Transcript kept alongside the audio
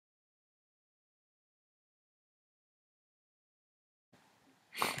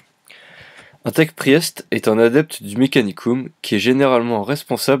Un tech priest est un adepte du Mechanicum qui est généralement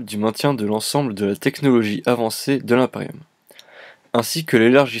responsable du maintien de l'ensemble de la technologie avancée de l'Imperium, ainsi que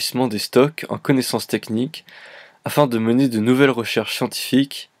l'élargissement des stocks en connaissances techniques afin de mener de nouvelles recherches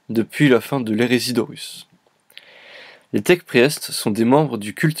scientifiques depuis la fin de l'hérésie d'Horus. Les tech priests sont des membres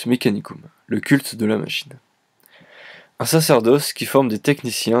du culte Mechanicum, le culte de la machine. Un sacerdoce qui forme des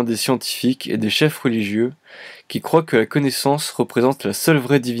techniciens, des scientifiques et des chefs religieux qui croient que la connaissance représente la seule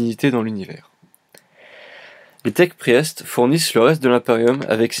vraie divinité dans l'univers. Les tech priests fournissent le reste de l'Imperium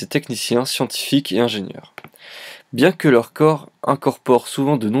avec ses techniciens, scientifiques et ingénieurs. Bien que leur corps incorpore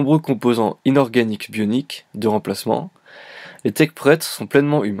souvent de nombreux composants inorganiques bioniques de remplacement, les tech prêtres sont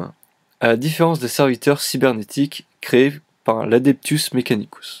pleinement humains, à la différence des serviteurs cybernétiques créés par l'Adeptus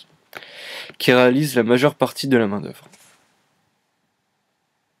Mechanicus, qui réalisent la majeure partie de la main-d'œuvre.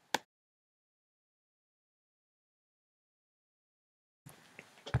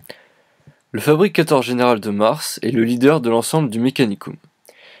 Le fabricateur général de Mars est le leader de l'ensemble du Mechanicum.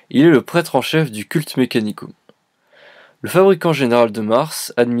 Il est le prêtre en chef du culte Mechanicum. Le fabricant général de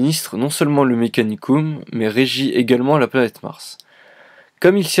Mars administre non seulement le Mechanicum, mais régit également la planète Mars.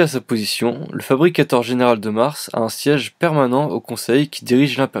 Comme il sied à sa position, le fabricateur général de Mars a un siège permanent au conseil qui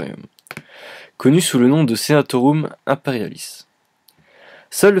dirige l'Imperium, connu sous le nom de Senatorum Imperialis.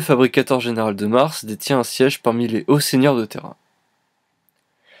 Seul le fabricateur général de Mars détient un siège parmi les hauts seigneurs de Terra.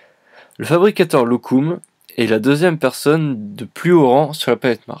 Le fabricateur Locum est la deuxième personne de plus haut rang sur la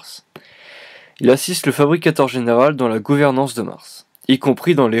planète Mars. Il assiste le fabricateur général dans la gouvernance de Mars, y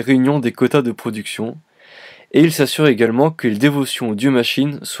compris dans les réunions des quotas de production, et il s'assure également que les dévotions aux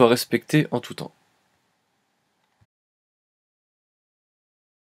dieux-machines soient respectées en tout temps.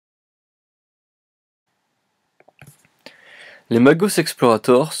 Les Magos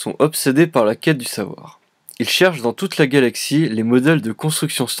Explorators sont obsédés par la quête du savoir. Ils cherchent dans toute la galaxie les modèles de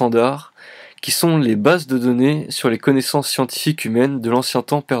construction standards qui sont les bases de données sur les connaissances scientifiques humaines de l'ancien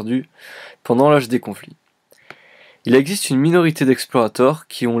temps perdu pendant l'âge des conflits. Il existe une minorité d'explorateurs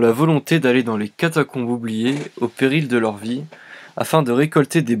qui ont la volonté d'aller dans les catacombes oubliées au péril de leur vie afin de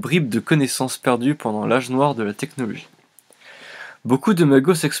récolter des bribes de connaissances perdues pendant l'âge noir de la technologie. Beaucoup de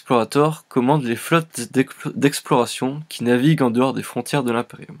Magos explorateurs commandent les flottes d'exploration qui naviguent en dehors des frontières de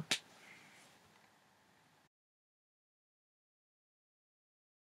l'Imperium.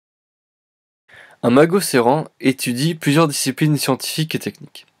 Un Magos errant étudie plusieurs disciplines scientifiques et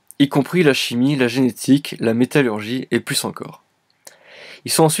techniques, y compris la chimie, la génétique, la métallurgie et plus encore.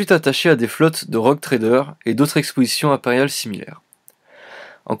 Ils sont ensuite attachés à des flottes de rogue traders et d'autres expositions impériales similaires.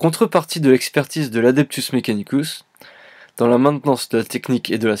 En contrepartie de l'expertise de l'Adeptus Mechanicus, dans la maintenance de la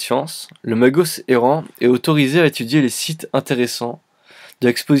technique et de la science, le Magos errant est autorisé à étudier les sites intéressants de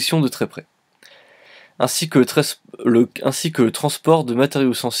l'exposition de très près, ainsi que le transport de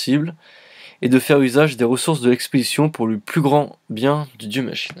matériaux sensibles et de faire usage des ressources de l'expédition pour le plus grand bien du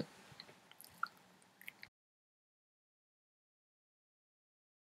dieu-machine.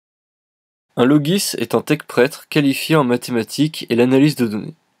 Un logis est un tech prêtre qualifié en mathématiques et l'analyse de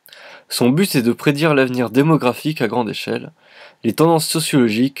données. Son but est de prédire l'avenir démographique à grande échelle, les tendances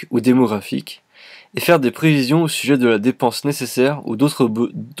sociologiques ou démographiques, et faire des prévisions au sujet de la dépense nécessaire ou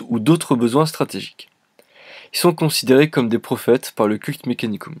d'autres besoins stratégiques. Ils sont considérés comme des prophètes par le culte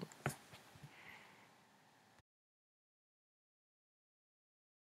Mechanicum.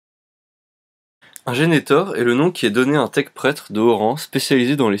 Un génétor est le nom qui est donné à un tech prêtre de haut rang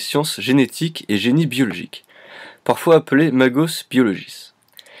spécialisé dans les sciences génétiques et génie biologique, parfois appelé Magos Biologis.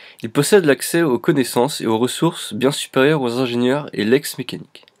 Il possède l'accès aux connaissances et aux ressources bien supérieures aux ingénieurs et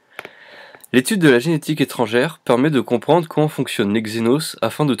l'ex-mécanique. L'étude de la génétique étrangère permet de comprendre comment fonctionnent les xénos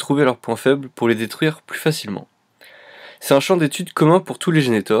afin de trouver leurs points faibles pour les détruire plus facilement. C'est un champ d'étude commun pour tous les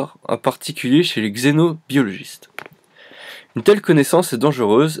génétors, en particulier chez les xénobiologistes. Une telle connaissance est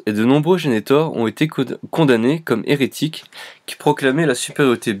dangereuse et de nombreux génétors ont été condamnés comme hérétiques qui proclamaient la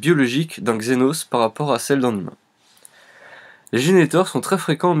supériorité biologique d'un xénos par rapport à celle d'un humain. Les génétors sont très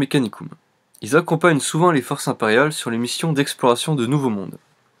fréquents au Mechanicum. Ils accompagnent souvent les forces impériales sur les missions d'exploration de nouveaux mondes.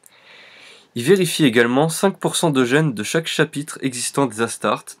 Ils vérifient également 5% de gènes de chaque chapitre existant des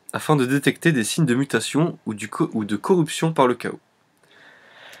Astartes afin de détecter des signes de mutation ou de corruption par le chaos.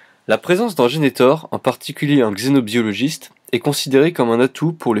 La présence d'un génétor, en particulier un xénobiologiste, est considérée comme un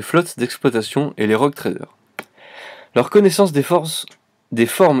atout pour les flottes d'exploitation et les rogue traders. Leur connaissance des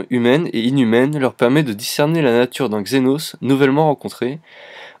formes humaines et inhumaines leur permet de discerner la nature d'un xénos nouvellement rencontré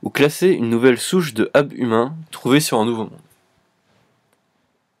ou classer une nouvelle souche de hab humain trouvée sur un nouveau monde.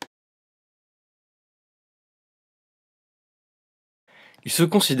 Ils se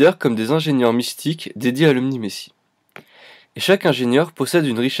considèrent comme des ingénieurs mystiques dédiés à l'omnimésie. Et chaque ingénieur possède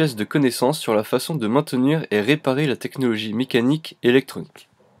une richesse de connaissances sur la façon de maintenir et réparer la technologie mécanique et électronique.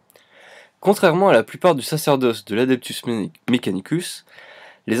 Contrairement à la plupart du sacerdoce de l'Adeptus Mechanicus,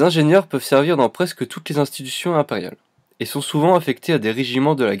 les ingénieurs peuvent servir dans presque toutes les institutions impériales, et sont souvent affectés à des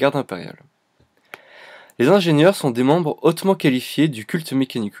régiments de la garde impériale. Les ingénieurs sont des membres hautement qualifiés du culte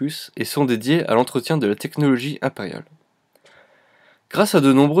Mechanicus et sont dédiés à l'entretien de la technologie impériale. Grâce à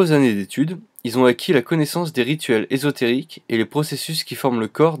de nombreuses années d'études, ils ont acquis la connaissance des rituels ésotériques et les processus qui forment le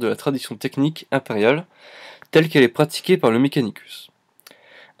corps de la tradition technique impériale, telle qu'elle est pratiquée par le Mechanicus,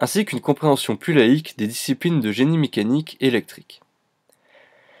 ainsi qu'une compréhension plus laïque des disciplines de génie mécanique et électrique.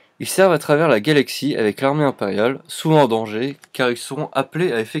 Ils servent à travers la galaxie avec l'armée impériale, souvent en danger, car ils seront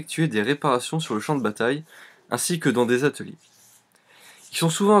appelés à effectuer des réparations sur le champ de bataille, ainsi que dans des ateliers. Ils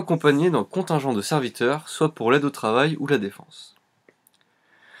sont souvent accompagnés d'un contingent de serviteurs, soit pour l'aide au travail ou la défense.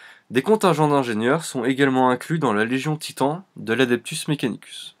 Des contingents d'ingénieurs sont également inclus dans la Légion Titan de l'Adeptus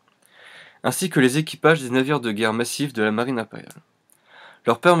Mechanicus, ainsi que les équipages des navires de guerre massifs de la marine impériale,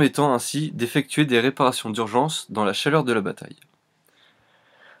 leur permettant ainsi d'effectuer des réparations d'urgence dans la chaleur de la bataille.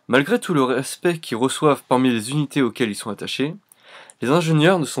 Malgré tout le respect qu'ils reçoivent parmi les unités auxquelles ils sont attachés, les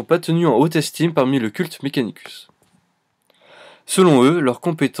ingénieurs ne sont pas tenus en haute estime parmi le culte Mechanicus. Selon eux, leurs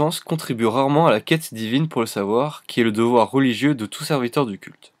compétences contribuent rarement à la quête divine pour le savoir, qui est le devoir religieux de tout serviteur du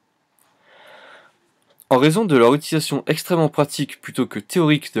culte. En raison de leur utilisation extrêmement pratique plutôt que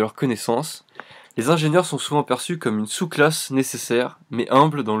théorique de leurs connaissances, les ingénieurs sont souvent perçus comme une sous-classe nécessaire, mais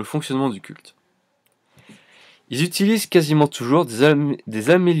humble dans le fonctionnement du culte. Ils utilisent quasiment toujours des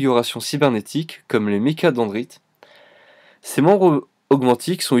améliorations cybernétiques, comme les mécadendrites. Ces membres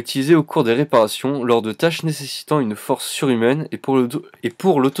augmentiques sont utilisés au cours des réparations lors de tâches nécessitant une force surhumaine et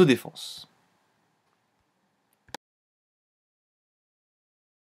pour l'autodéfense.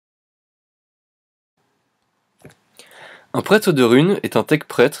 Un prêtre de runes est un tech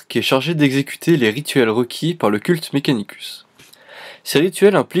prêtre qui est chargé d'exécuter les rituels requis par le culte Mechanicus. Ces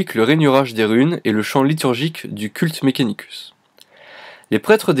rituels impliquent le rainurage des runes et le chant liturgique du culte Mechanicus. Les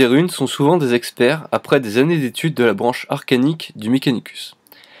prêtres des runes sont souvent des experts après des années d'études de la branche arcanique du Mechanicus,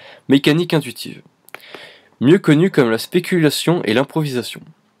 mécanique intuitive, mieux connue comme la spéculation et l'improvisation.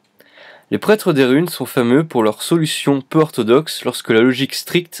 Les prêtres des runes sont fameux pour leurs solutions peu orthodoxes lorsque la logique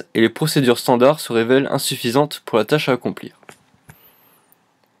stricte et les procédures standards se révèlent insuffisantes pour la tâche à accomplir.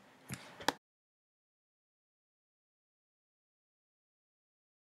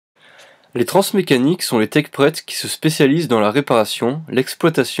 Les transmécaniques sont les tech-prêtres qui se spécialisent dans la réparation,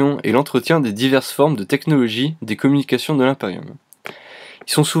 l'exploitation et l'entretien des diverses formes de technologie des communications de l'Imperium.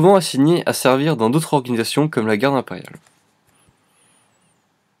 Ils sont souvent assignés à servir dans d'autres organisations comme la garde impériale.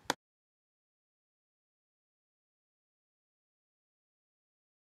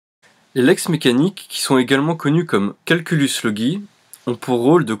 Les lex mécaniques, qui sont également connus comme calculus logi, ont pour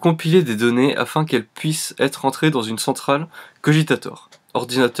rôle de compiler des données afin qu'elles puissent être entrées dans une centrale cogitator,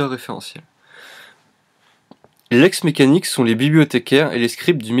 ordinateur référentiel. Les lex mécaniques sont les bibliothécaires et les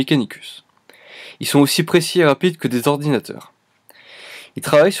scribes du Mechanicus. Ils sont aussi précis et rapides que des ordinateurs. Ils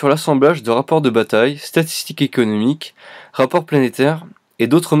travaillent sur l'assemblage de rapports de bataille, statistiques économiques, rapports planétaires et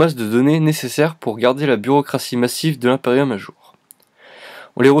d'autres masses de données nécessaires pour garder la bureaucratie massive de l'Imperium à jour.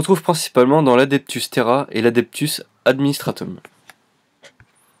 On les retrouve principalement dans l'Adeptus Terra et l'Adeptus Administratum.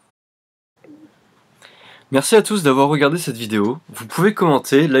 Merci à tous d'avoir regardé cette vidéo. Vous pouvez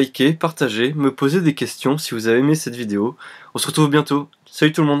commenter, liker, partager, me poser des questions si vous avez aimé cette vidéo. On se retrouve bientôt.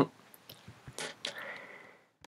 Salut tout le monde!